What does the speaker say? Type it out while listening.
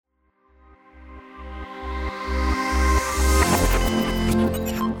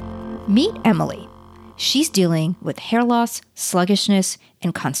Meet Emily. She's dealing with hair loss, sluggishness,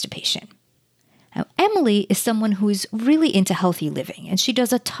 and constipation. Now, Emily is someone who is really into healthy living, and she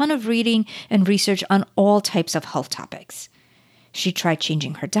does a ton of reading and research on all types of health topics. She tried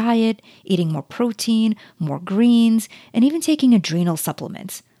changing her diet, eating more protein, more greens, and even taking adrenal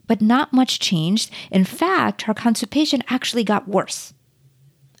supplements, but not much changed. In fact, her constipation actually got worse.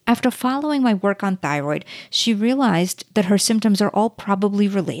 After following my work on thyroid, she realized that her symptoms are all probably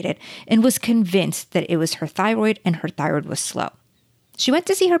related and was convinced that it was her thyroid and her thyroid was slow. She went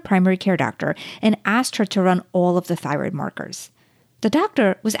to see her primary care doctor and asked her to run all of the thyroid markers. The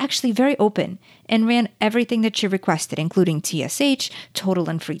doctor was actually very open and ran everything that she requested, including TSH, total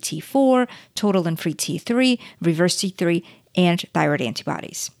and free T4, total and free T3, reverse T3, and thyroid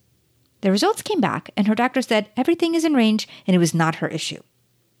antibodies. The results came back, and her doctor said everything is in range and it was not her issue.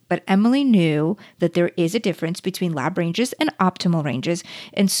 But Emily knew that there is a difference between lab ranges and optimal ranges,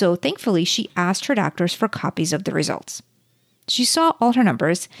 and so thankfully she asked her doctors for copies of the results. She saw all her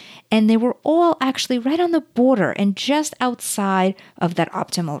numbers, and they were all actually right on the border and just outside of that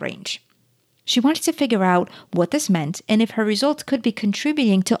optimal range. She wanted to figure out what this meant and if her results could be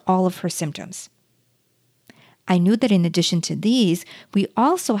contributing to all of her symptoms. I knew that in addition to these, we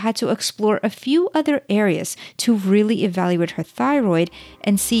also had to explore a few other areas to really evaluate her thyroid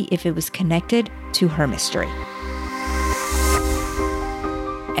and see if it was connected to her mystery.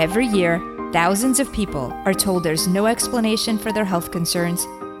 Every year, thousands of people are told there's no explanation for their health concerns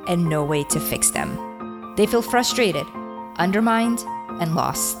and no way to fix them. They feel frustrated, undermined, and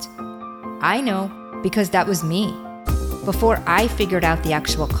lost. I know because that was me before I figured out the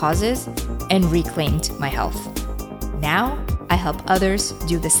actual causes and reclaimed my health. Now, I help others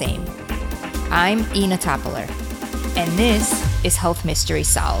do the same. I'm Ina Toppler, and this is Health Mystery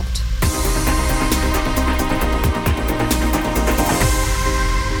Solved.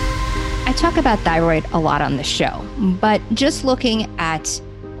 I talk about thyroid a lot on the show, but just looking at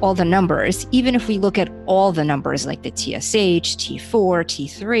all the numbers, even if we look at all the numbers like the TSH, T4,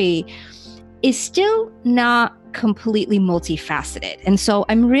 T3, is still not completely multifaceted. And so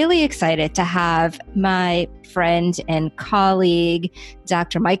I'm really excited to have my friend and colleague,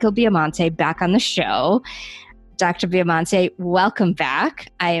 Dr. Michael Biamonte, back on the show. Dr. Biamonte, welcome back.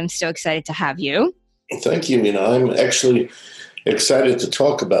 I am so excited to have you. Thank you, Mina. I'm actually excited to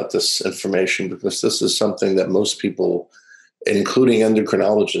talk about this information because this is something that most people, including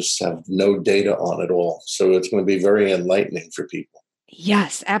endocrinologists, have no data on at all. So it's going to be very enlightening for people.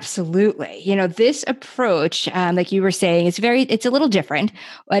 Yes, absolutely. You know, this approach, like you were saying, it's a little different,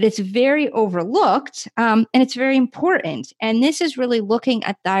 but it's very overlooked and it's very important. And this is really looking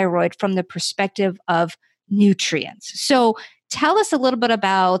at thyroid from the perspective of nutrients. So tell us a little bit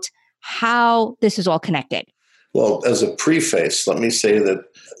about how this is all connected. Well, as a preface, let me say that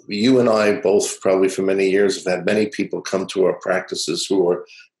you and I both probably for many years have had many people come to our practices who are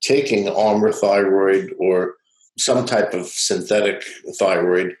taking Armour thyroid or some type of synthetic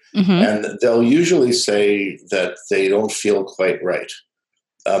thyroid, and they'll usually say that they don't feel quite right.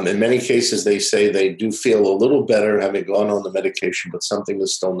 In many cases, they say they do feel a little better having gone on the medication, but something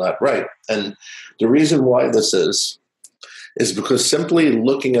is still not right. And the reason why this is because simply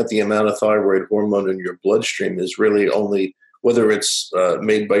looking at the amount of thyroid hormone in your bloodstream is really only, whether it's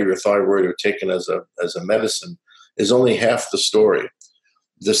made by your thyroid or taken as a medicine, is only half the story.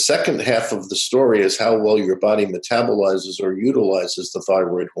 The second half of the story is how well your body metabolizes or utilizes the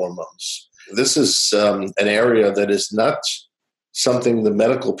thyroid hormones. This is an area that is not something the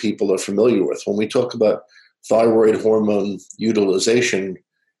medical people are familiar with. When we talk about thyroid hormone utilization,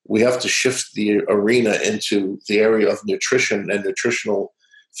 we have to shift the arena into the area of nutrition and nutritional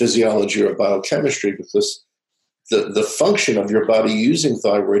physiology or biochemistry, because the function of your body using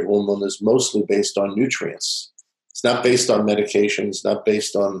thyroid hormone is mostly based on nutrients. It's not based on medications, not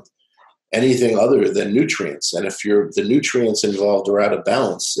based on anything other than nutrients. And if the nutrients involved are out of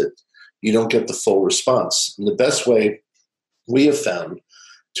balance, you don't get the full response. And the best way we have found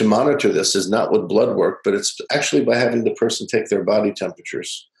to monitor this is not with blood work, but it's actually by having the person take their body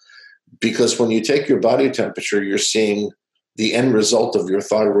temperatures. Because when you take your body temperature, you're seeing the end result of your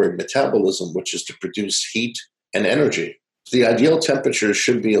thyroid metabolism, which is to produce heat and energy. The ideal temperature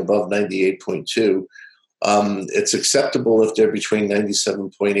should be above 98.2. It's acceptable if they're between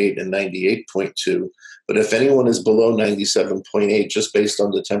 97.8 and 98.2. But if anyone is below 97.8, just based on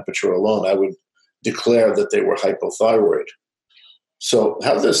the temperature alone, I would declare that they were hypothyroid. So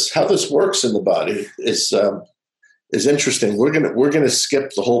how this works in the body is interesting. We're gonna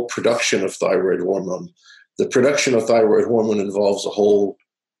skip the whole production of thyroid hormone. The production of thyroid hormone involves a whole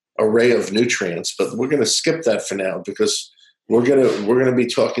array of nutrients, but we're going to skip that for now because we're gonna be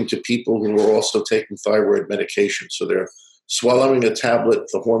talking to people who are also taking thyroid medication. So they're swallowing a tablet,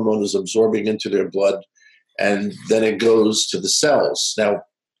 the hormone is absorbing into their blood, and then it goes to the cells. Now,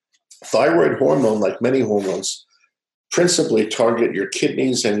 thyroid hormone, like many hormones, principally target your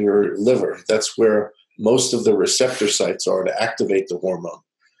kidneys and your liver. That's where most of the receptor sites are to activate the hormone.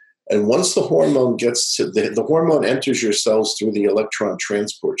 And once the hormone gets to the hormone enters your cells through the electron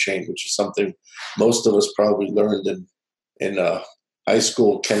transport chain, which is something most of us probably learned in high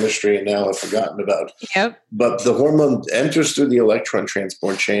school chemistry and now have forgotten about. Yep. But the hormone enters through the electron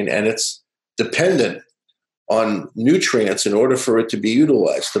transport chain, and it's dependent on nutrients in order for it to be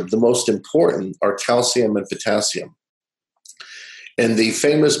utilized. The most important are calcium and potassium. In the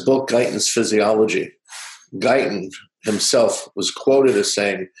famous book, Guyton's Physiology, Guyton himself was quoted as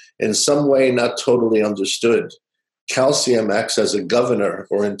saying, in some way not totally understood, calcium acts as a governor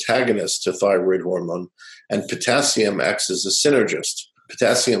or antagonist to thyroid hormone, and potassium acts as a synergist.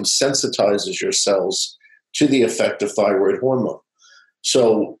 Potassium sensitizes your cells to the effect of thyroid hormone.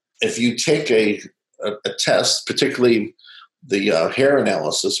 So if you take a test, particularly the hair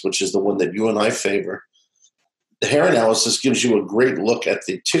analysis, which is the one that you and I favor, the hair analysis gives you a great look at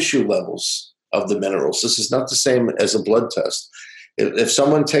the tissue levels of the minerals. This is not the same as a blood test. If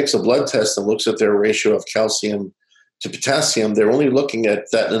someone takes a blood test and looks at their ratio of calcium to potassium, they're only looking at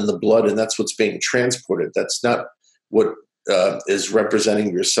that in the blood, and that's what's being transported. That's not what is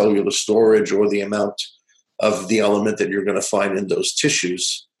representing your cellular storage or the amount of the element that you're going to find in those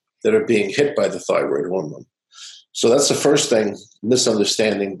tissues that are being hit by the thyroid hormone. So that's the first thing,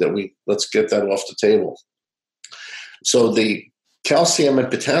 misunderstanding that let's get that off the table. So the calcium and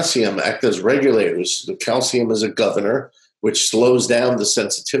potassium act as regulators. The calcium is a governor, which slows down the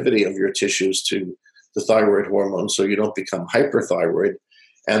sensitivity of your tissues to the thyroid hormone so you don't become hyperthyroid.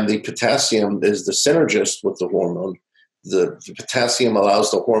 And the potassium is the synergist with the hormone. The potassium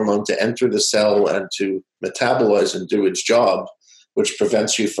allows the hormone to enter the cell and to metabolize and do its job, which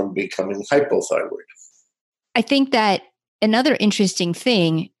prevents you from becoming hypothyroid. I think that another interesting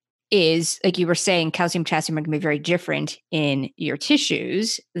thing is, like you were saying, calcium, potassium are going to be very different in your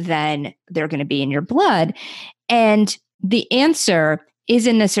tissues than they're going to be in your blood. And the answer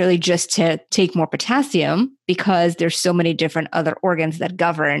isn't necessarily just to take more potassium, because there's so many different other organs that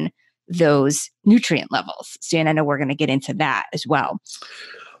govern those nutrient levels. So, and I know we're going to get into that as well.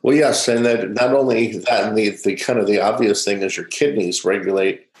 Well, yes, and that not only that, and the kind of the obvious thing is your kidneys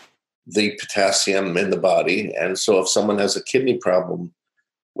regulate the potassium in the body. And so if someone has a kidney problem,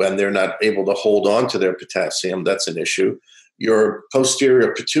 when they're not able to hold on to their potassium, that's an issue. Your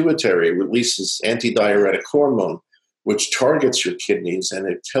posterior pituitary releases antidiuretic hormone, which targets your kidneys, and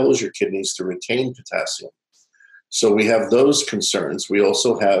it tells your kidneys to retain potassium. So we have those concerns. We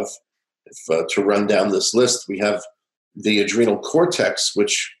also have, to run down this list, we have the adrenal cortex,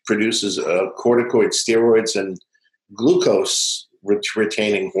 which produces corticoid steroids and glucose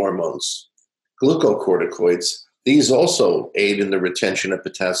retaining hormones, glucocorticoids. These also aid in the retention of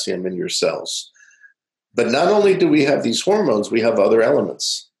potassium in your cells. But not only do we have these hormones, we have other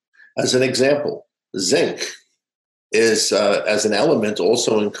elements. As an example, zinc is, as an element,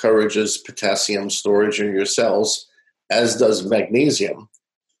 also encourages potassium storage in your cells, as does magnesium.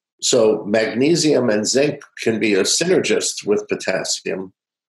 So magnesium and zinc can be a synergist with potassium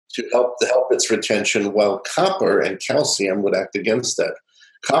to help its retention, while copper and calcium would act against that.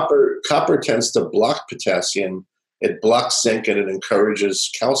 Copper tends to block potassium. It blocks zinc, and it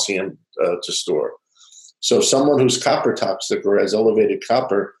encourages calcium to store. So someone who's copper toxic or has elevated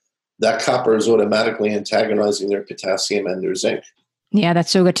copper, that copper is automatically antagonizing their potassium and their zinc. Yeah,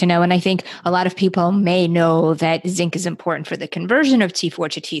 that's so good to know. And I think a lot of people may know that zinc is important for the conversion of T4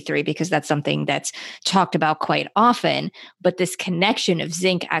 to T3, because that's something that's talked about quite often. But this connection of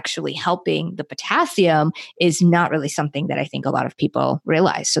zinc actually helping the potassium is not really something that I think a lot of people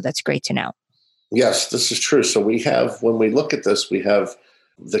realize. So that's great to know. Yes, this is true. So we have, when we look at this, we have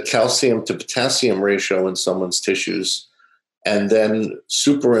the calcium to potassium ratio in someone's tissues. And then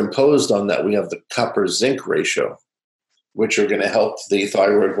superimposed on that, we have the copper zinc ratio, which are going to help the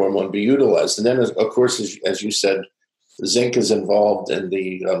thyroid hormone be utilized. And then, of course, as you said, zinc is involved in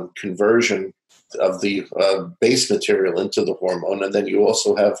the conversion of the base material into the hormone. And then you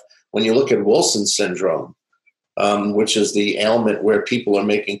also have, when you look at Wilson's syndrome, which is the ailment where people are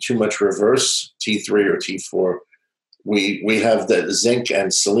making too much reverse T3 or T4, we have the zinc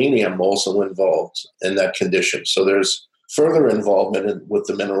and selenium also involved in that condition. So there's further involvement with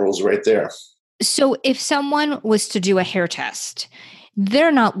the minerals right there. So if someone was to do a hair test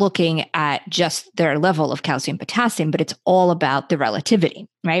they're not looking at just their level of calcium, potassium, but it's all about the relativity,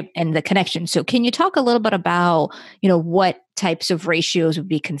 right? And the connection. So can you talk a little bit about, what types of ratios would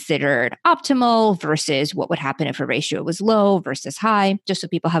be considered optimal versus what would happen if a ratio was low versus high, just so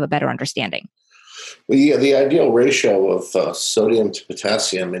people have a better understanding? Well, yeah, the ideal ratio of sodium to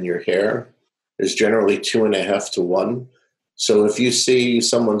potassium in your hair is generally 2.5 to 1. So if you see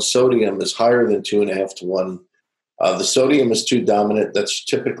someone's sodium is higher than 2.5 to 1, the sodium is too dominant. That's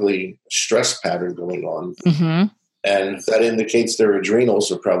typically a stress pattern going on. Mm-hmm. And that indicates their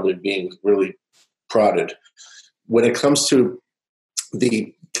adrenals are probably being really prodded. When it comes to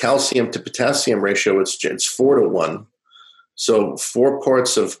the calcium to potassium ratio, it's 4 to 1. So 4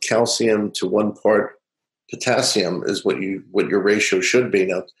 parts of calcium to 1 part potassium is what your ratio should be.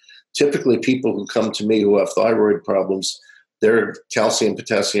 Now, typically people who come to me who have thyroid problems, their calcium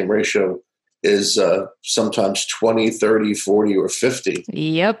potassium ratio is sometimes 20, 30, 40, or 50.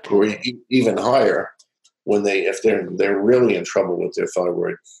 Yep. Or even higher if they're really in trouble with their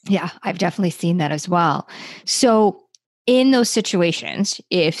thyroid. Yeah, I've definitely seen that as well. So in those situations,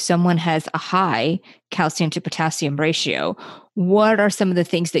 if someone has a high calcium to potassium ratio, what are some of the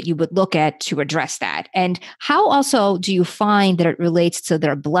things that you would look at to address that? And how also do you find that it relates to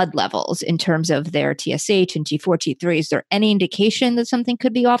their blood levels in terms of their TSH and T4, T3? Is there any indication that something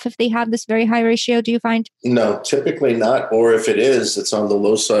could be off if they have this very high ratio, do you find? No, typically not. Or if it is, it's on the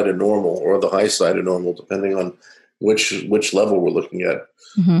low side of normal or the high side of normal, depending on which level we're looking at.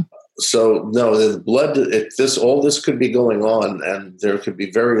 Mm-hmm. So no, the blood. All this could be going on, and there could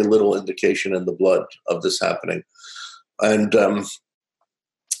be very little indication in the blood of this happening. And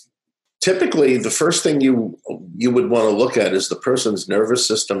typically, the first thing you would want to look at is the person's nervous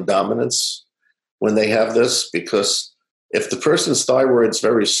system dominance when they have this, because if the person's thyroid is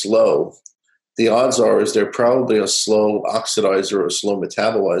very slow, the odds are is they're probably a slow oxidizer or a slow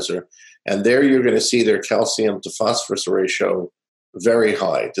metabolizer, and there you're going to see their calcium to phosphorus ratio very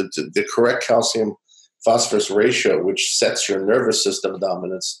high. The correct calcium phosphorus ratio, which sets your nervous system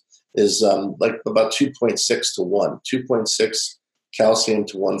dominance, is like about 2.6 to 1, 2.6 calcium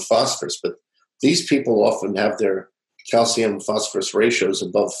to 1 phosphorus. But these people often have their calcium phosphorus ratios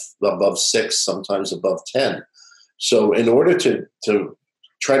above 6, sometimes above 10. So in order to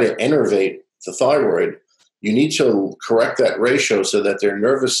try to innervate the thyroid, you need to correct that ratio so that their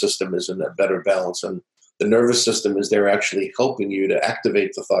nervous system is in a better balance. And the nervous system is there actually helping you to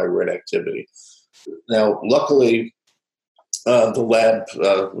activate the thyroid activity. Now, luckily, the lab,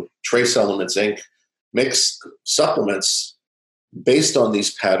 Trace Elements Inc., makes supplements based on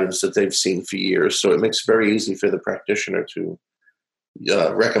these patterns that they've seen for years. So it makes it very easy for the practitioner to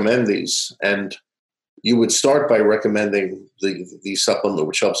recommend these. And you would start by recommending the supplement,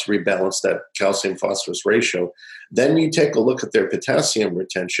 which helps rebalance that calcium phosphorus ratio. Then you take a look at their potassium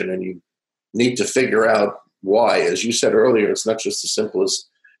retention, and you need to figure out why. As you said earlier, it's not just as simple as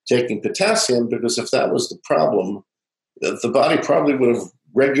taking potassium, because if that was the problem, the body probably would have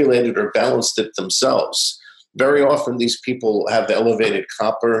regulated or balanced it themselves. Very often these people have elevated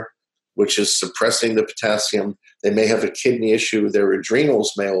copper, which is suppressing the potassium. They may have a kidney issue. Their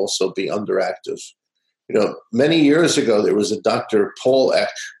adrenals may also be underactive. Many years ago, there was a Dr. Paul Eck,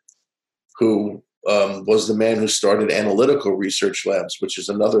 who was the man who started Analytical Research Labs, which is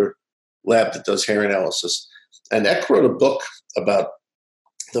another lab that does hair analysis. And Eck wrote a book about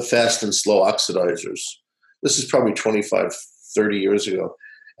the fast and slow oxidizers. This is probably 25, 30 years ago.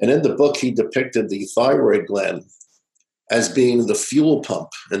 And in the book, he depicted the thyroid gland as being the fuel pump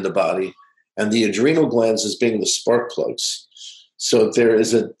in the body and the adrenal glands as being the spark plugs. So there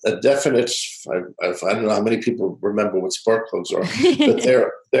is a definite, I don't know how many people remember what spark plugs are, but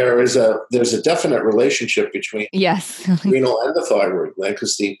there's a definite relationship between yes. adrenal and the thyroid gland,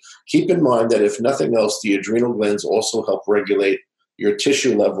 because keep in mind that if nothing else, the adrenal glands also help regulate your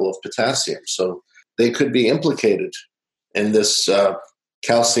tissue level of potassium. So they could be implicated in this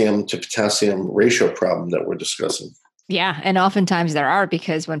calcium to potassium ratio problem that we're discussing. Yeah. And oftentimes there are,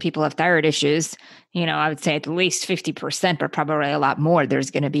 because when people have thyroid issues, I would say at least 50%, but probably a lot more, there's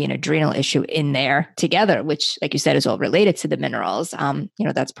going to be an adrenal issue in there together, which, like you said, is all related to the minerals.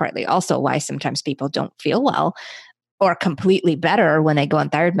 That's partly also why sometimes people don't feel well or completely better when they go on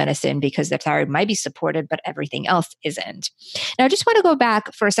thyroid medicine, because their thyroid might be supported, but everything else isn't. Now, I just want to go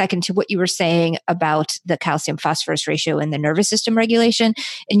back for a second to what you were saying about the calcium phosphorus ratio and the nervous system regulation.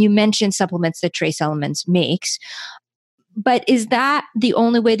 And you mentioned supplements that Trace Elements makes. But is that the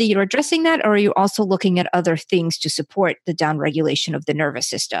only way that you're addressing that, or are you also looking at other things to support the downregulation of the nervous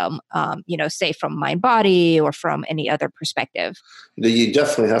system? Say from mind body or from any other perspective. You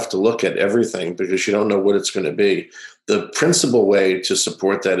definitely have to look at everything because you don't know what it's going to be. The principal way to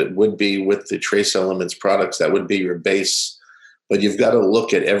support that it would be with the trace elements products. That would be your base, but you've got to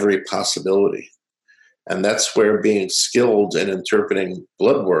look at every possibility. And that's where being skilled in interpreting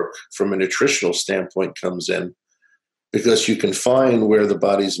blood work from a nutritional standpoint comes in, because you can find where the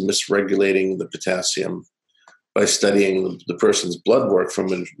body's misregulating the potassium by studying the person's blood work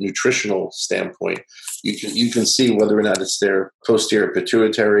from a nutritional standpoint. You can see whether or not it's their posterior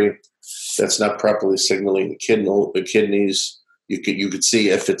pituitary that's not properly signaling the kidneys. You could see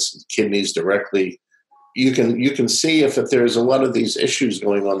if it's kidneys directly. You can see if there's a lot of these issues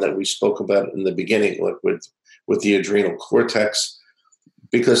going on that we spoke about in the beginning, like with the adrenal cortex,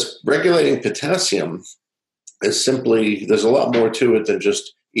 because regulating potassium is simply, there's a lot more to it than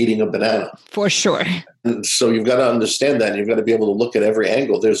just eating a banana. For sure. And so you've got to understand that. And you've got to be able to look at every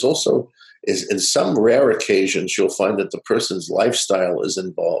angle. There's also, in some rare occasions, you'll find that the person's lifestyle is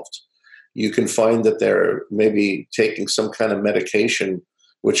involved. You can find that they're maybe taking some kind of medication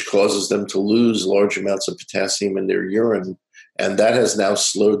which causes them to lose large amounts of potassium in their urine, and that has now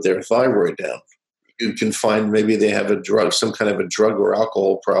slowed their thyroid down. You can find maybe they have some kind of a drug or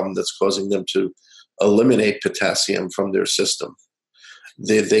alcohol problem that's causing them to eliminate potassium from their system.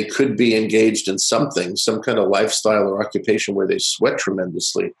 They could be engaged in something, some kind of lifestyle or occupation where they sweat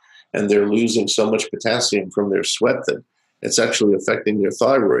tremendously, and they're losing so much potassium from their sweat that it's actually affecting their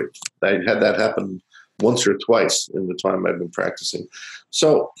thyroid. I had that happen once or twice in the time I've been practicing.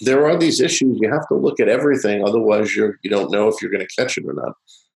 So there are these issues. You have to look at everything. Otherwise, you don't know if you're going to catch it or not.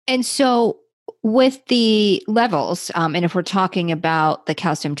 And so with the levels, and if we're talking about the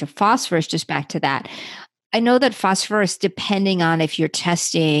calcium to phosphorus, just back to that, I know that phosphorus, depending on if you're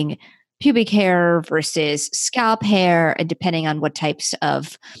testing pubic hair versus scalp hair, and depending on what types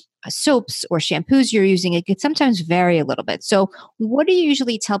of soaps or shampoos you're using, it could sometimes vary a little bit. So what do you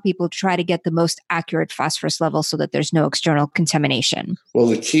usually tell people to try to get the most accurate phosphorus level so that there's no external contamination? Well,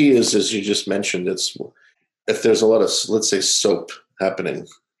 the key is, as you just mentioned, it's if there's a lot of, let's say, soap happening,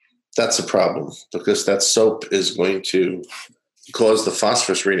 that's a problem, because that soap is going to cause the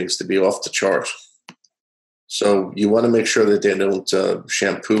phosphorus readings to be off the chart. So you want to make sure that they don't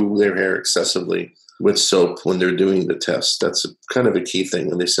shampoo their hair excessively with soap when they're doing the test. That's kind of a key thing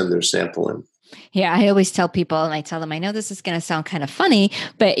when they send their sample in. Yeah, I always tell people, and I tell them, I know this is going to sound kind of funny,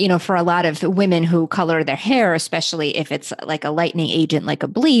 but for a lot of women who color their hair, especially if it's like a lightening agent, like a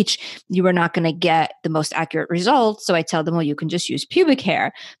bleach, you are not going to get the most accurate results. So I tell them, well, you can just use pubic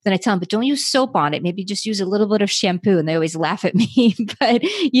hair. Then I tell them, but don't use soap on it. Maybe just use a little bit of shampoo. And they always laugh at me, but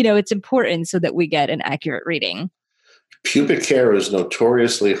it's important so that we get an accurate reading. Pubic hair is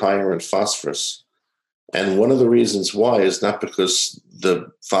notoriously higher in phosphorus. And one of the reasons why is not because the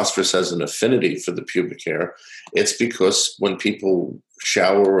phosphorus has an affinity for the pubic hair. It's because when people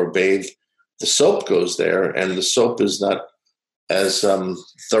shower or bathe, the soap goes there, and the soap is not as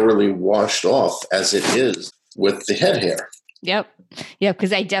thoroughly washed off as it is with the head hair. Yep. Yeah,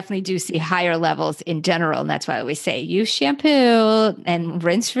 because I definitely do see higher levels in general. And that's why I always say use shampoo and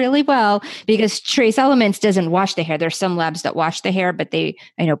rinse really well, because trace elements doesn't wash the hair. There's some labs that wash the hair, but they,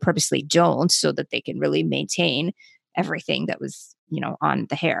 purposely don't, so that they can really maintain everything that was, on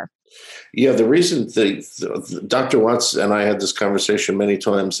the hair. Yeah, the reason the Dr. Watts and I had this conversation many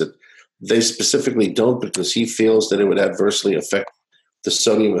times, that they specifically don't, because he feels that it would adversely affect the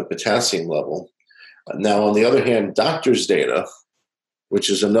sodium and potassium level. Now, on the other hand, doctor's data, which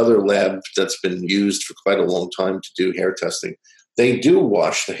is another lab that's been used for quite a long time to do hair testing, they do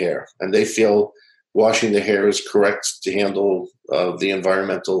wash the hair, and they feel washing the hair is correct to handle the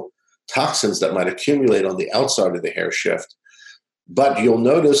environmental toxins that might accumulate on the outside of the hair shaft. But you'll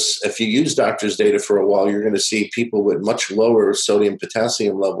notice if you use doctor's data for a while, you're going to see people with much lower sodium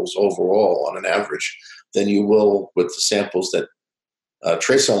potassium levels overall on an average than you will with the samples that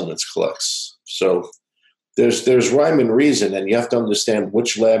Trace Elements collects. So there's rhyme and reason, and you have to understand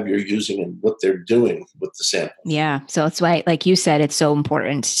which lab you're using and what they're doing with the sample. Yeah. So it's why, like you said, it's so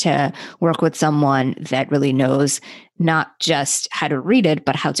important to work with someone that really knows not just how to read it,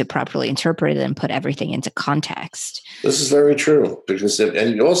 but how to properly interpret it and put everything into context. This is very true, because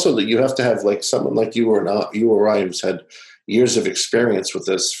and also that you have to have like someone like you or I who's had years of experience with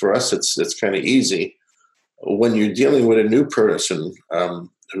this. For us, it's kind of easy. When you're dealing with a new person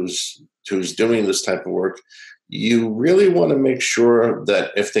who's doing this type of work, you really want to make sure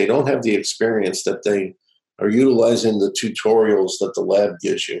that if they don't have the experience, that they are utilizing the tutorials that the lab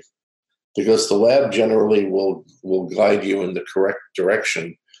gives you. because the lab generally will guide you in the correct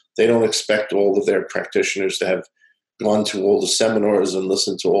direction. They don't expect all of their practitioners to have gone to all the seminars and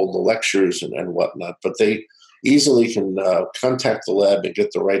listened to all the lectures and whatnot, but they easily can contact the lab and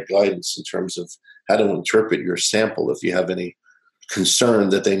get the right guidance in terms of how to interpret your sample if you have any concern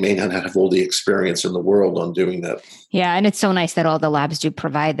that they may not have all the experience in the world on doing that. Yeah. And it's so nice that all the labs do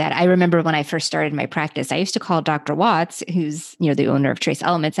provide that. I remember when I first started my practice, I used to call Dr. Watts, who's, the owner of Trace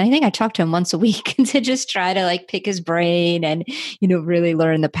Elements. And I think I talked to him once a week to just try to pick his brain and, really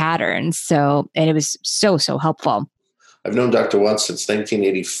learn the patterns. So, and it was so, so helpful. I've known Dr. Watts since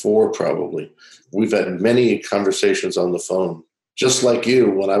 1984, probably. We've had many conversations on the phone. Just like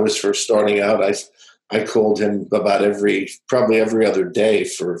you, when I was first starting out, I called him about probably every other day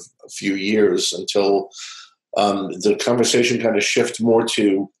for a few years until the conversation kind of shifted more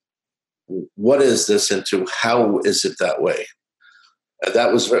to what is this and to how is it that way.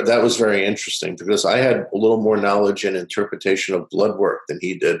 That was very interesting because I had a little more knowledge and interpretation of blood work than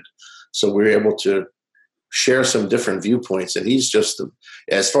he did. So we were able to share some different viewpoints. And he's just,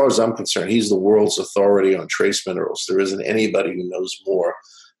 as far as I'm concerned, he's the world's authority on trace minerals. There isn't anybody who knows more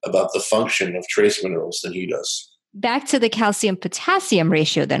about the function of trace minerals than he does. Back to the calcium-potassium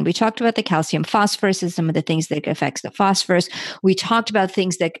ratio then. We talked about the calcium phosphorus and some of the things that affects the phosphorus. We talked about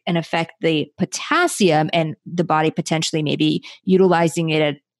things that can affect the potassium and the body potentially maybe utilizing it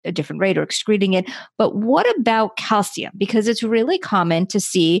at a different rate or excreting it. But what about calcium? Because it's really common to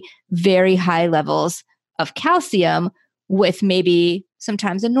see very high levels of calcium with maybe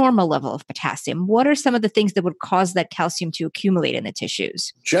sometimes a normal level of potassium. What are some of the things that would cause that calcium to accumulate in the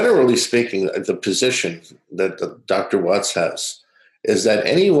tissues? Generally speaking, the position that Dr. Watts has is that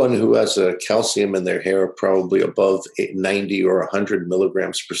anyone who has a calcium in their hair probably above 90 or 100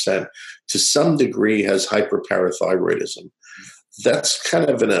 milligrams percent to some degree has hyperparathyroidism. That's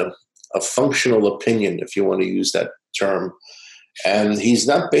kind of a functional opinion, if you want to use that term. And he's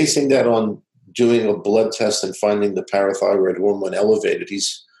not basing that on doing a blood test and finding the parathyroid hormone elevated.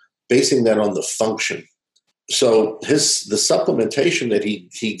 He's basing that on the function. So the supplementation that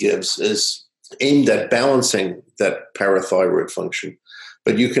he gives is aimed at balancing that parathyroid function.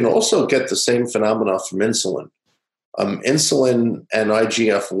 But you can also get the same phenomena from insulin. Insulin and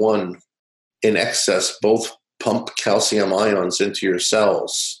IGF-1 in excess both pump calcium ions into your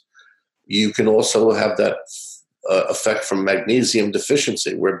cells. You can also have that effect from magnesium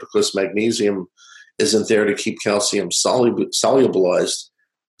deficiency, where because magnesium isn't there to keep calcium solubilized,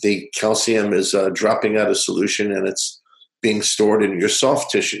 the calcium is dropping out of solution and it's being stored in your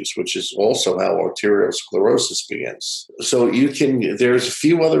soft tissues, which is also how arteriosclerosis begins. So there's a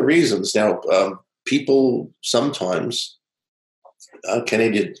few other reasons. Now, people sometimes can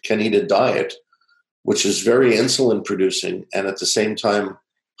eat a diet which is very insulin producing and at the same time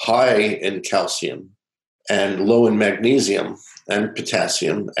high in calcium and low in magnesium and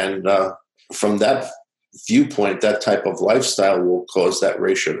potassium. And from that viewpoint, that type of lifestyle will cause that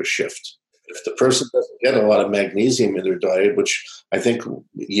ratio to shift. If the person doesn't get a lot of magnesium in their diet, which I think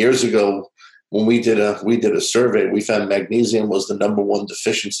years ago when we did a survey, we found magnesium was the number one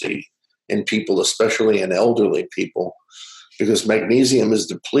deficiency in people, especially in elderly people, because magnesium is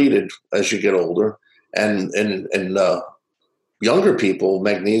depleted as you get older. And younger people,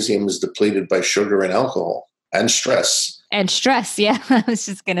 magnesium is depleted by sugar and alcohol and stress. And stress, yeah. I was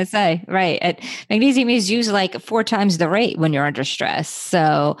just going to say, right. Magnesium is used 4 times the rate when you're under stress.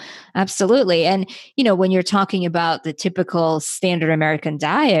 So absolutely. And, when you're talking about the typical standard American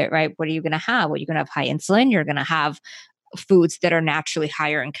diet, right, what are you going to have? Well, you're going to have high insulin. You're going to have foods that are naturally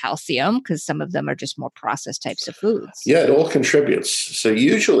higher in calcium because some of them are just more processed types of foods. Yeah, it all contributes. So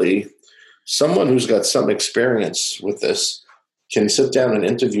usually someone who's got some experience with this can sit down and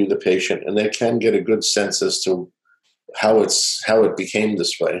interview the patient, and they can get a good sense as to how it became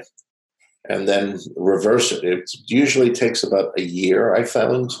this way, and then reverse it. It usually takes about a year, I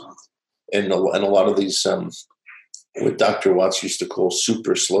found, in a lot of these what Dr. Watts used to call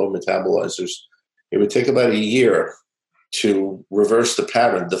super slow metabolizers. It would take about a year to reverse the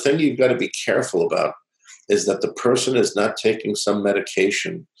pattern. The thing you've got to be careful about is that the person is not taking some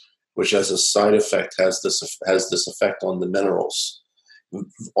medication which as a side effect has this effect on the minerals.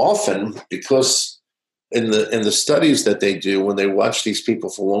 Often, because in the studies that they do, when they watch these people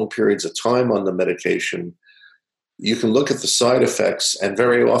for long periods of time on the medication, you can look at the side effects, and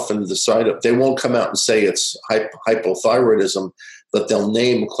very often they won't come out and say it's hypothyroidism, but they'll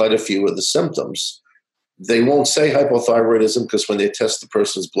name quite a few of the symptoms. They won't say hypothyroidism because when they test the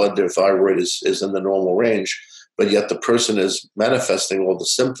person's blood, their thyroid is in the normal range, but yet the person is manifesting all the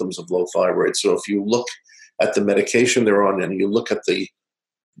symptoms of low thyroid. So if you look at the medication they're on and you look at the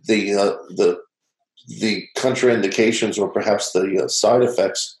the contraindications or perhaps the side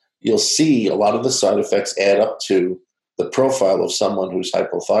effects, you'll see a lot of the side effects add up to the profile of someone who's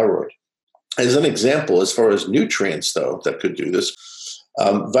hypothyroid. As an example, as far as nutrients, though, that could do this,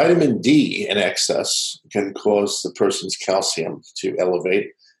 vitamin D in excess can cause the person's calcium to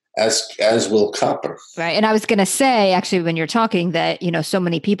elevate, as will copper. Right. And I was going to say, actually, when you're talking that, so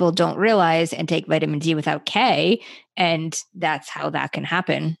many people don't realize and take vitamin D without K. And that's how that can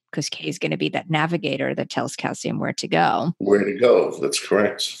happen, because K is going to be that navigator that tells calcium where to go. Where to go. That's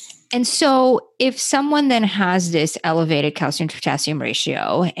correct. And so if someone then has this elevated calcium to potassium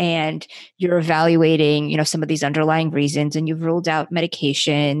ratio and you're evaluating, some of these underlying reasons, and you've ruled out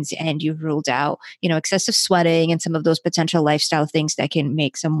medications and you've ruled out, excessive sweating and some of those potential lifestyle things that can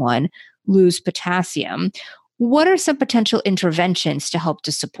make someone lose potassium, what are some potential interventions to help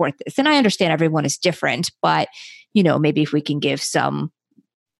to support this? And I understand everyone is different, but, maybe if we can give some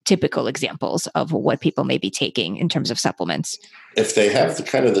typical examples of what people may be taking in terms of supplements. If they have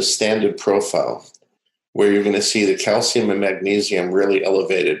the standard profile where you're going to see the calcium and magnesium really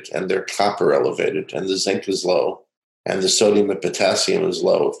elevated and their copper elevated and the zinc is low and the sodium and potassium is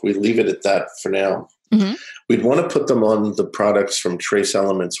low, if we leave it at that for now, we'd want to put them on the products from Trace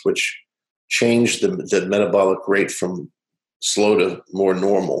Elements, which change the metabolic rate from slow to more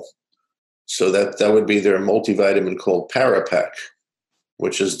normal. So that would be their multivitamin called Parapack,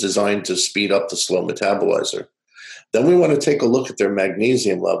 which is designed to speed up the slow metabolizer. Then we want to take a look at their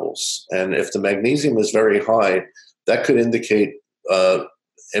magnesium levels. And if the magnesium is very high, that could indicate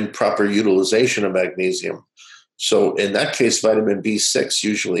improper utilization of magnesium. So in that case, vitamin B6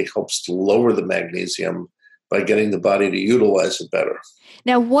 usually helps to lower the magnesium by getting the body to utilize it better.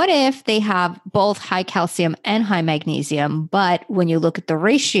 Now, what if they have both high calcium and high magnesium, but when you look at the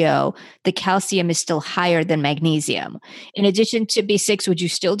ratio, the calcium is still higher than magnesium? In addition to B6, would you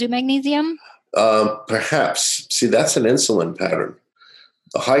still do magnesium? Perhaps. See, that's an insulin pattern.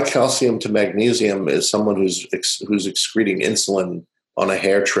 The high calcium to magnesium is someone who's excreting insulin on a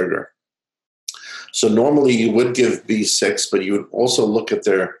hair trigger. So normally you would give B6, but you would also look at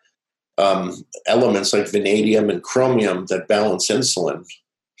their elements like vanadium and chromium that balance insulin.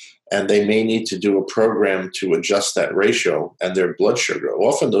 And they may need to do a program to adjust that ratio and their blood sugar.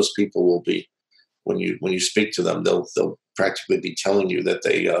 Often those people will be, when you speak to them, they'll practically be telling you that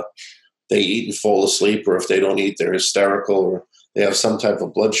they eat and fall asleep, or if they don't eat, they're hysterical, or they have some type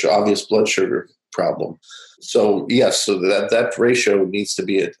of obvious blood sugar problem. So yes, so that ratio needs to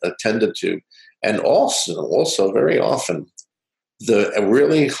be attended to. And also very often, a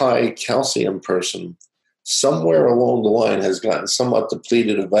really high calcium person somewhere along the line has gotten somewhat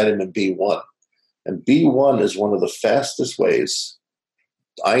depleted of vitamin B1. And B1 is one of the fastest ways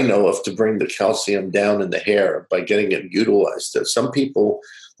I know of to bring the calcium down in the hair by getting it utilized. Some people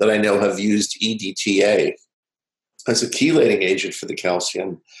that I know have used EDTA as a chelating agent for the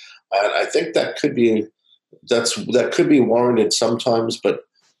calcium. And I think that could be warranted sometimes, but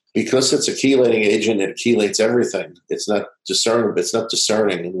because it's a chelating agent, it chelates everything. It's not discernible. It's not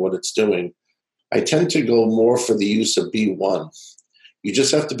discerning in what it's doing. I tend to go more for the use of B1. You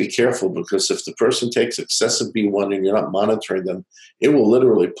just have to be careful, because if the person takes excessive B1 and you're not monitoring them, it will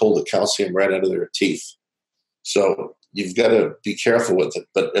literally pull the calcium right out of their teeth. So you've got to be careful with it.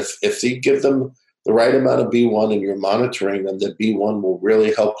 But if you give them the right amount of B1 and you're monitoring them, the B1 will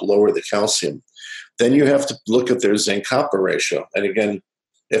really help lower the calcium. Then you have to look at their zinc-copper ratio. And again,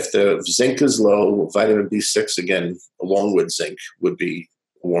 if the zinc is low, vitamin B6, again, along with zinc, would be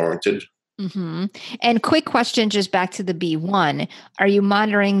warranted. Mm-hmm. And quick question, just back to the B1. Are you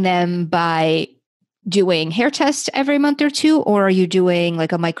monitoring them by doing hair tests every month or two, or are you doing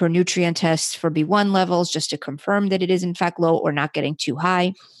like a micronutrient test for B1 levels just to confirm that it is in fact low or not getting too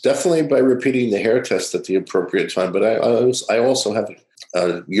high? Definitely by repeating the hair test at the appropriate time. But I also have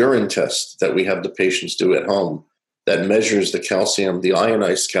a urine test that we have the patients do at home that measures the calcium, the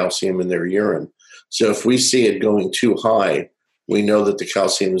ionized calcium in their urine. So if we see it going too high, we know that the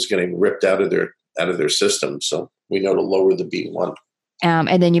calcium is getting ripped out of their system. So we know to lower the B1.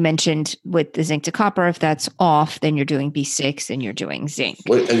 And then you mentioned with the zinc to copper, if that's off, then you're doing B6 and you're doing zinc.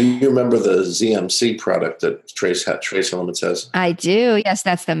 Well, you remember the ZMC product that Trace Elements has? I do. Yes,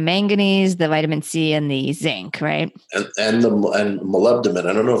 that's the manganese, the vitamin C, and the zinc, right? And molybdenum.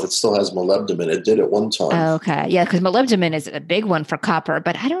 I don't know if it still has molybdenum. It did at one time. Okay. Yeah, because molybdenum is a big one for copper,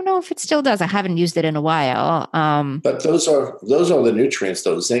 but I don't know if it still does. I haven't used it in a while. But those are the nutrients,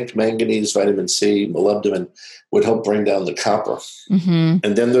 though. Zinc, manganese, vitamin C, molybdenum would help bring down the copper. Mm-hmm.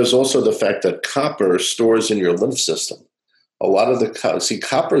 And then there's also the fact that copper stores in your lymph system. A lot of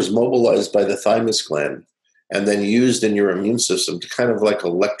copper is mobilized by the thymus gland, and then used in your immune system to kind of like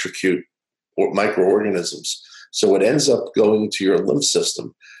electrocute microorganisms. So it ends up going to your lymph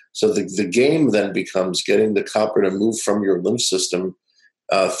system. So the game then becomes getting the copper to move from your lymph system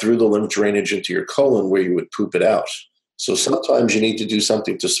through the lymph drainage into your colon where you would poop it out. So sometimes you need to do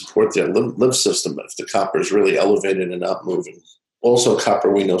something to support their lymph system if the copper is really elevated and not moving. Also,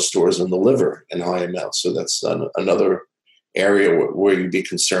 copper we know stores in the liver in high amounts. So that's another area where you'd be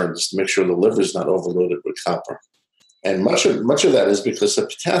concerned, is to make sure the liver is not overloaded with copper. And much of that is because of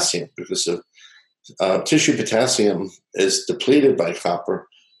potassium, because of tissue potassium is depleted by copper.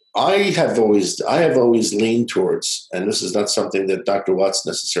 I have always leaned towards, and this is not something that Dr. Watts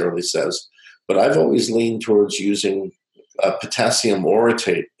necessarily says, but I've always leaned towards using potassium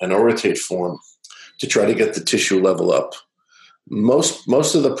orotate, an orotate form, to try to get the tissue level up.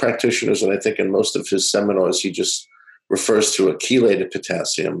 Most of the practitioners, and I think in most of his seminars, he just refers to a chelated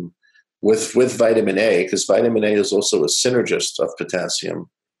potassium with vitamin A, because vitamin A is also a synergist of potassium.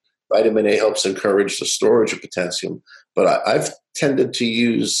 Vitamin A helps encourage the storage of potassium, but I've tended to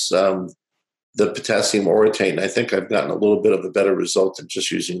use the potassium orotate, and I think I've gotten a little bit of a better result than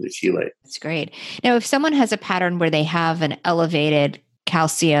just using the chelate. That's great. Now, if someone has a pattern where they have an elevated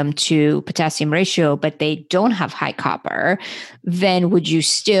calcium to potassium ratio, but they don't have high copper, then would you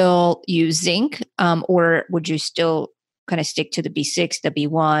still use zinc, or would you still kind of stick to the B6, the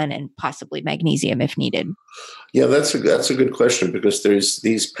B1, and possibly magnesium if needed? Yeah, that's a good question, because there's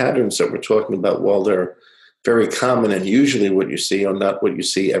these patterns that we're talking about. While they're very common and usually what you see are not what you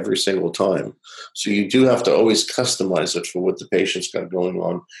see every single time. So you do have to always customize it for what the patient's got going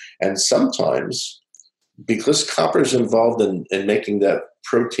on. And sometimes, because copper is involved in making that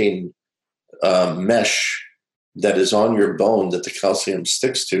protein mesh that is on your bone that the calcium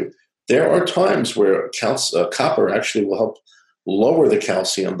sticks to, there are times where copper actually will help lower the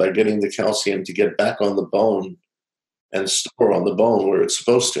calcium by getting the calcium to get back on the bone and store on the bone where it's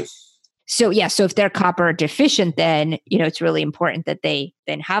supposed to. So if they're copper deficient, then, it's really important that they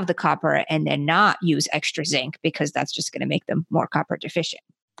then have the copper and then not use extra zinc, because that's just going to make them more copper deficient.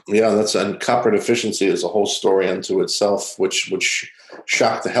 Yeah, and copper deficiency is a whole story unto itself, which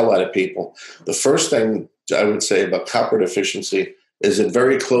shocked the hell out of people. The first thing I would say about copper deficiency is it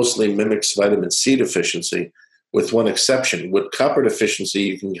very closely mimics vitamin C deficiency, with one exception. With copper deficiency,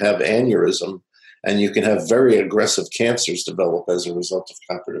 you can have aneurysm, and you can have very aggressive cancers develop as a result of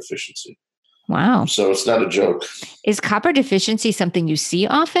copper deficiency. Wow. So it's not a joke. Is copper deficiency something you see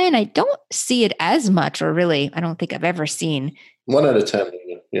often? I don't see it as much, or really, I don't think I've ever seen. 1 out of 10.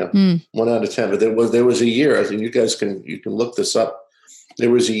 Yeah. 1 out of 10. But there was a year, I think you can look this up.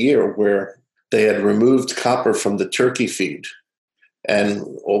 There was a year where they had removed copper from the turkey feed. And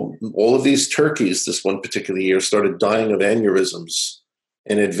all of these turkeys this one particular year started dying of aneurysms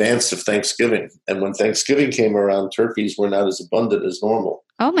in advance of Thanksgiving. And when Thanksgiving came around, turkeys were not as abundant as normal.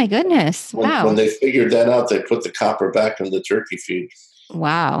 Oh my goodness. Wow. When they figured that out, they put the copper back in the turkey feed.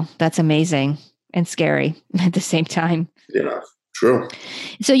 Wow. That's amazing and scary at the same time. Yeah, true.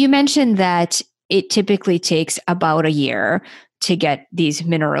 So you mentioned that it typically takes about a year to get these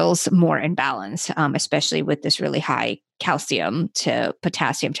minerals more in balance, especially with this really high calcium to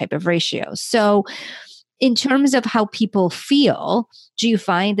potassium type of ratio. So in terms of how people feel, do you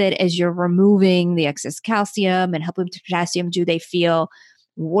find that as you're removing the excess calcium and helping with potassium, do they feel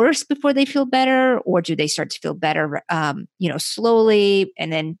worse before they feel better, or do they start to feel better, slowly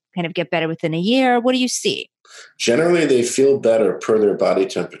and then kind of get better within a year? What do you see? Generally, they feel better per their body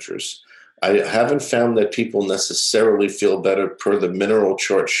temperatures. I haven't found that people necessarily feel better per the mineral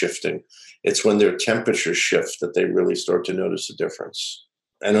chart shifting. It's when their temperatures shift that they really start to notice a difference.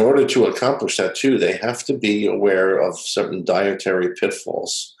 And in order to accomplish that too, they have to be aware of certain dietary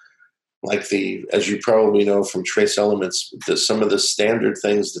pitfalls. Like as you probably know from trace elements, some of the standard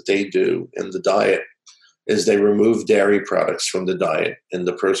things that they do in the diet is they remove dairy products from the diet in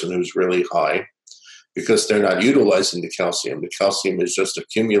the person who's really high, because they're not utilizing the calcium. The calcium is just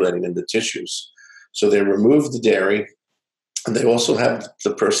accumulating in the tissues. So they remove the dairy, and they also have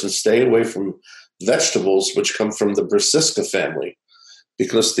the person stay away from vegetables, which come from the brassica family,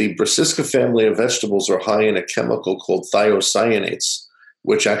 because the brassica family of vegetables are high in a chemical called thiocyanates,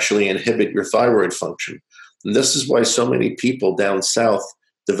 which actually inhibit your thyroid function. And this is why so many people down south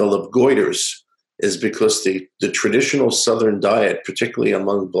develop goiters, is because the traditional Southern diet, particularly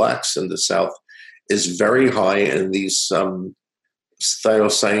among blacks in the South, is very high in these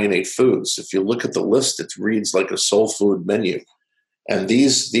thiocyanate foods. If you look at the list, it reads like a soul food menu. And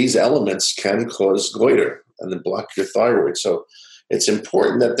these elements can cause goiter and then block your thyroid. So it's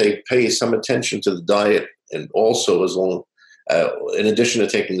important that they pay some attention to the diet, and also in addition to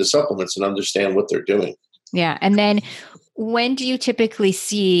taking the supplements, and understand what they're doing. Yeah. And then when do you typically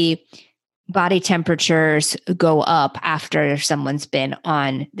see body temperatures go up after someone's been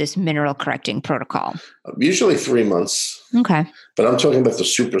on this mineral correcting protocol? Usually 3 months. Okay. But I'm talking about the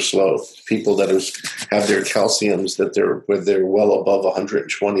super slow people that have their calciums where they're well above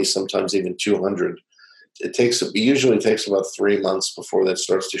 120, sometimes even 200. It usually takes about 3 months before that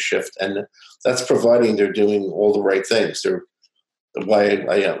starts to shift, and that's providing they're doing all the right things. Why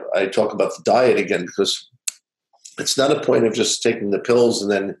I talk about the diet again, because it's not a point of just taking the pills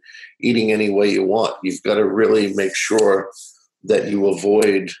and then eating any way you want. You've got to really make sure that you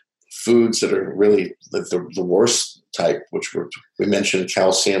avoid foods that are really the worst type, which we mentioned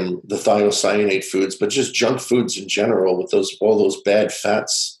calcium, the thiocyanate foods, but just junk foods in general with all those bad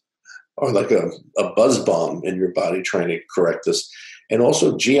fats are like a buzz bomb in your body trying to correct this. And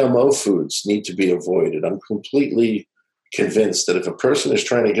also GMO foods need to be avoided. I'm completely convinced that if a person is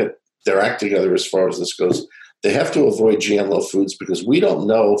trying to get their act together as far as this goes, they have to avoid GMO foods because we don't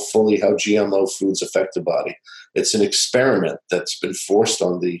know fully how GMO foods affect the body. It's an experiment that's been forced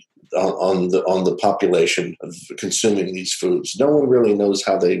on the population of consuming these foods. No one really knows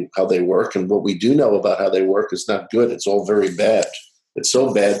how they work, and what we do know about how they work is not good. It's all very bad. It's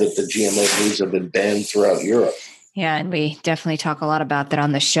so bad that the GMO foods have been banned throughout Europe. Yeah, and we definitely talk a lot about that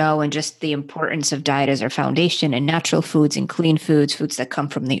on the show, and just the importance of diet as our foundation, and natural foods and clean foods that come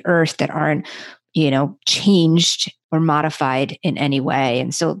from the earth that aren't, changed or modified in any way.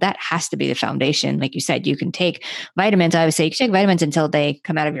 And so that has to be the foundation. Like you said, you can take vitamins. I would say you can take vitamins until they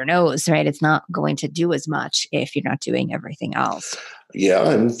come out of your nose, right? It's not going to do as much if you're not doing everything else.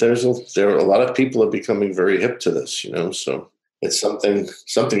 Yeah, and there are a lot of people are becoming very hip to this, so it's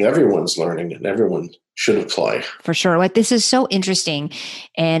something everyone's learning and everyone should apply. For sure. This is so interesting.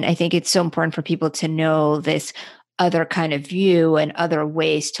 And I think it's so important for people to know this other kind of view and other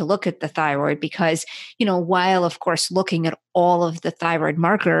ways to look at the thyroid, because, while of course looking at all of the thyroid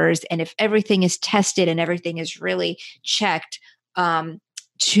markers, and if everything is tested and everything is really checked,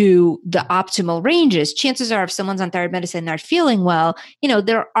 to the optimal ranges, chances are if someone's on thyroid medicine and they're feeling well,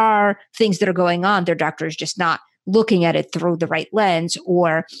 there are things that are going on. Their doctor is just not looking at it through the right lens,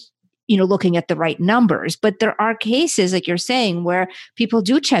 or looking at the right numbers. But there are cases, like you're saying, where people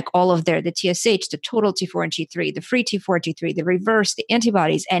do check all of the TSH, the total T4 and T3, the free T4, T3, the reverse, the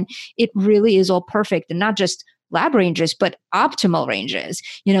antibodies, and it really is all perfect, and not just lab ranges, but optimal ranges,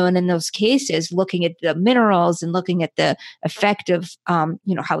 and in those cases, looking at the minerals and looking at the effect of,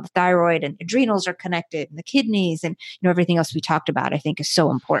 how the thyroid and adrenals are connected, and the kidneys, and, everything else we talked about, I think is so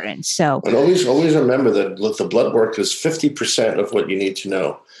important. So, and always remember that the blood work is 50% of what you need to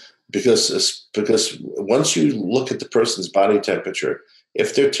know. Because once you look at the person's body temperature,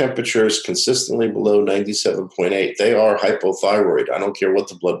 if their temperature is consistently below 97.8, they are hypothyroid. I don't care what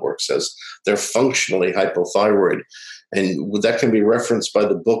the blood work says. They're functionally hypothyroid. And that can be referenced by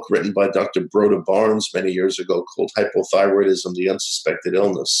the book written by Dr. Broda Barnes many years ago called Hypothyroidism, the Unsuspected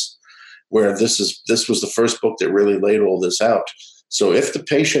Illness, where this was the first book that really laid all this out. So if the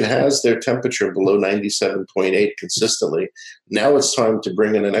patient has their temperature below 97.8 consistently, now it's time to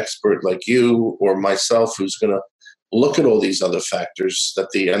bring in an expert like you or myself who's going to look at all these other factors that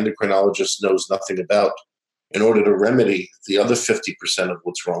the endocrinologist knows nothing about in order to remedy the other 50% of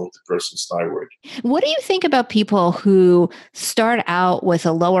what's wrong with the person's thyroid. What do you think about people who start out with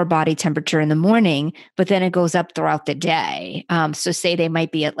a lower body temperature in the morning, but then it goes up throughout the day? So say they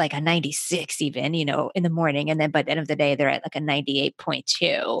might be at like a 96 even, in the morning, and then by the end of the day, they're at like a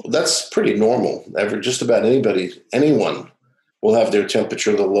 98.2. That's pretty normal. Just about anyone will have their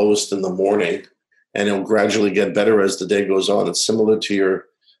temperature the lowest in the morning, and it'll gradually get better as the day goes on. It's similar to your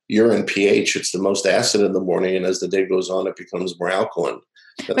urine pH. It's the most acid in the morning, and as the day goes on, it becomes more alkaline.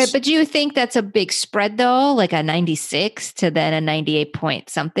 Right, but do you think that's a big spread though, like a 96 to then a 98 point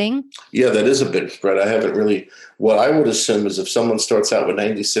something? Yeah, that is a big spread. I haven't really. What I would assume is if someone starts out with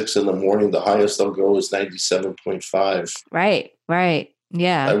 96 in the morning, the highest they'll go is 97.5. Right.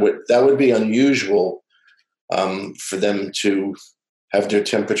 Yeah. That would be unusual for them to have their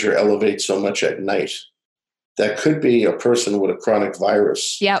temperature elevate so much at night. That could be a person with a chronic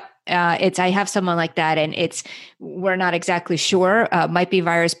virus. Yep. I have someone like that, and we're not exactly sure. Might be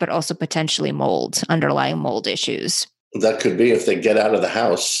virus, but also potentially underlying mold issues. That could be if they get out of the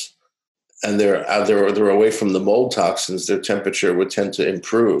house and they're away from the mold toxins, their temperature would tend to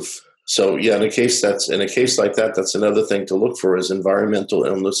improve. So yeah, in a case like that, that's another thing to look for is environmental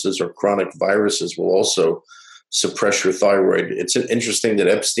illnesses or chronic viruses will also suppress your thyroid. It's interesting that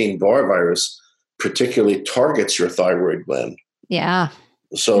Epstein-Barr virus particularly targets your thyroid gland. Yeah.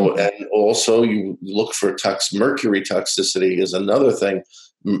 So, and also you look for mercury toxicity is another thing.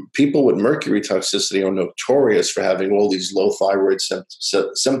 People with mercury toxicity are notorious for having all these low thyroid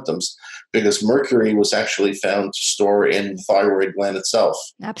symptoms because mercury was actually found to store in the thyroid gland itself.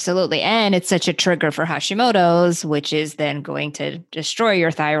 Absolutely. And it's such a trigger for Hashimoto's, which is then going to destroy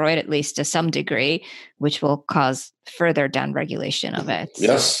your thyroid, at least to some degree, which will cause further downregulation of it.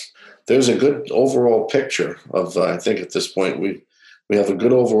 Yes. There's a good overall picture of, I think at this point, we have a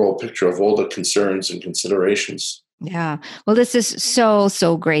good overall picture of all the concerns and considerations. Yeah. Well, this is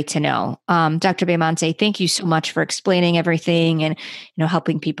so great to know. Dr. Beamante, thank you so much for explaining everything and,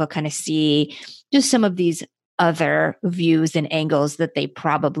 helping people kind of see just some of these other views and angles that they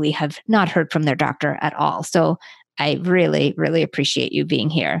probably have not heard from their doctor at all. So I really, really appreciate you being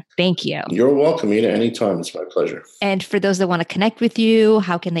here. Thank you. You're welcome, Ina. Anytime. It's my pleasure. And for those that want to connect with you,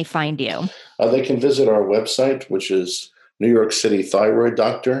 how can they find you? They can visit our website, which is New York City Thyroid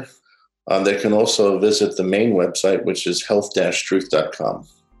Doctor. They can also visit the main website, which is health-truth.com.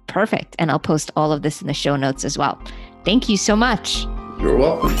 Perfect. And I'll post all of this in the show notes as well. Thank you so much. You're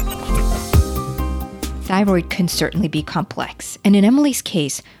welcome. Thyroid can certainly be complex. And in Emily's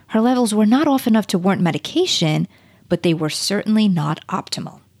case, her levels were not off enough to warrant medication, but they were certainly not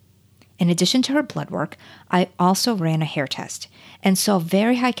optimal. In addition to her blood work, I also ran a hair test and saw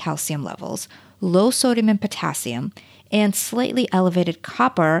very high calcium levels, low sodium and potassium, and slightly elevated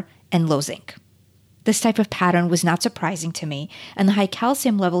copper and low zinc. This type of pattern was not surprising to me, and the high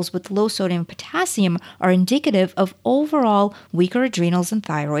calcium levels with low sodium and potassium are indicative of overall weaker adrenals and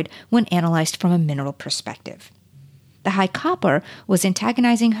thyroid when analyzed from a mineral perspective. The high copper was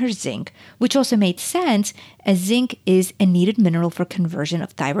antagonizing her zinc, which also made sense as zinc is a needed mineral for conversion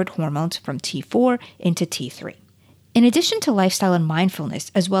of thyroid hormones from T4 into T3. In addition to lifestyle and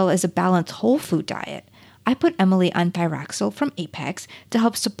mindfulness, as well as a balanced whole food diet, I put Emily on Thyroxil from Apex to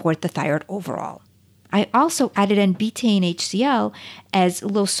help support the thyroid overall. I also added in betaine HCl as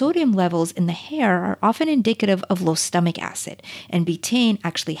low sodium levels in the hair are often indicative of low stomach acid, and betaine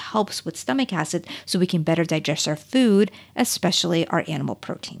actually helps with stomach acid so we can better digest our food, especially our animal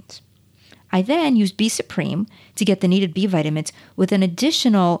proteins. I then used B Supreme to get the needed B vitamins with an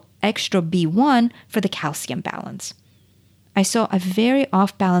additional extra B1 for the calcium balance. I saw a very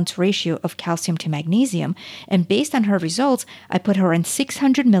off-balance ratio of calcium to magnesium, and based on her results, I put her on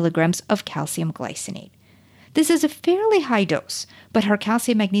 600 milligrams of calcium glycinate. This is a fairly high dose, but her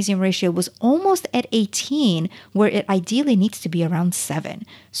calcium-magnesium ratio was almost at 18, where it ideally needs to be around 7,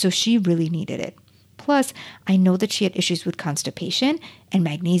 so she really needed it. Plus, I know that she had issues with constipation, and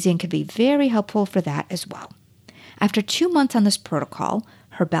magnesium could be very helpful for that as well. After 2 months on this protocol,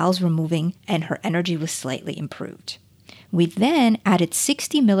 her bowels were moving and her energy was slightly improved. We then added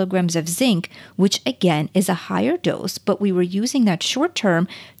 60 milligrams of zinc, which again is a higher dose, but we were using that short term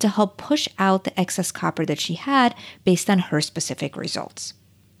to help push out the excess copper that she had based on her specific results.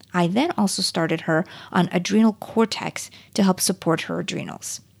 I then also started her on adrenal cortex to help support her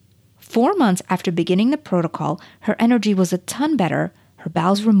adrenals. 4 months after beginning the protocol, her energy was a ton better, her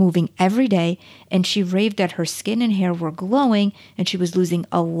bowels were moving every day, and she raved that her skin and hair were glowing and she was losing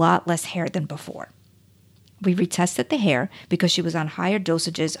a lot less hair than before. We retested the hair because she was on higher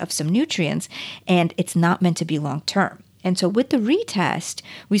dosages of some nutrients, and it's not meant to be long-term. And so with the retest,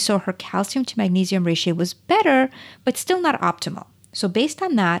 we saw her calcium to magnesium ratio was better, but still not optimal. So based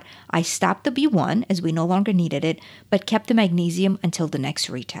on that, I stopped the B1 as we no longer needed it, but kept the magnesium until the next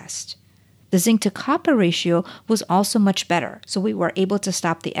retest. The zinc to copper ratio was also much better, so we were able to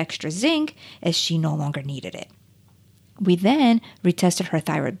stop the extra zinc as she no longer needed it. We then retested her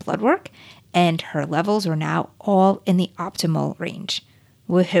thyroid blood work, and her levels are now all in the optimal range.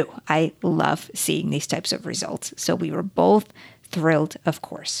 Woohoo! I love seeing these types of results, so we were both thrilled, of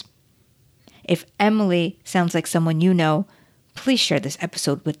course. If Emily sounds like someone you know, please share this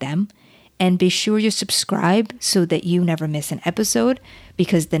episode with them, and be sure you subscribe so that you never miss an episode,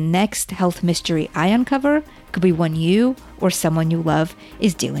 because the next health mystery I uncover could be one you or someone you love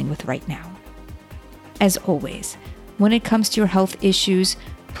is dealing with right now. As always, when it comes to your health issues,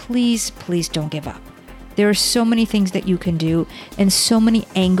 please don't give up. There are so many things that you can do and so many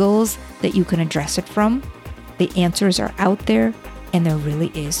angles that you can address it from. The answers are out there, and there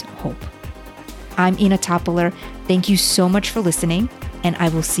really is hope. I'm Ina Toppler. Thank you so much for listening, and I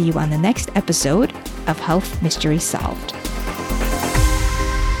will see you on the next episode of Health Mysteries Solved.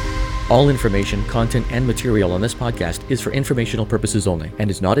 All information, content, and material on this podcast is for informational purposes only and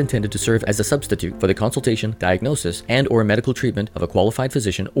is not intended to serve as a substitute for the consultation, diagnosis, and/or medical treatment of a qualified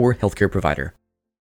physician or healthcare provider.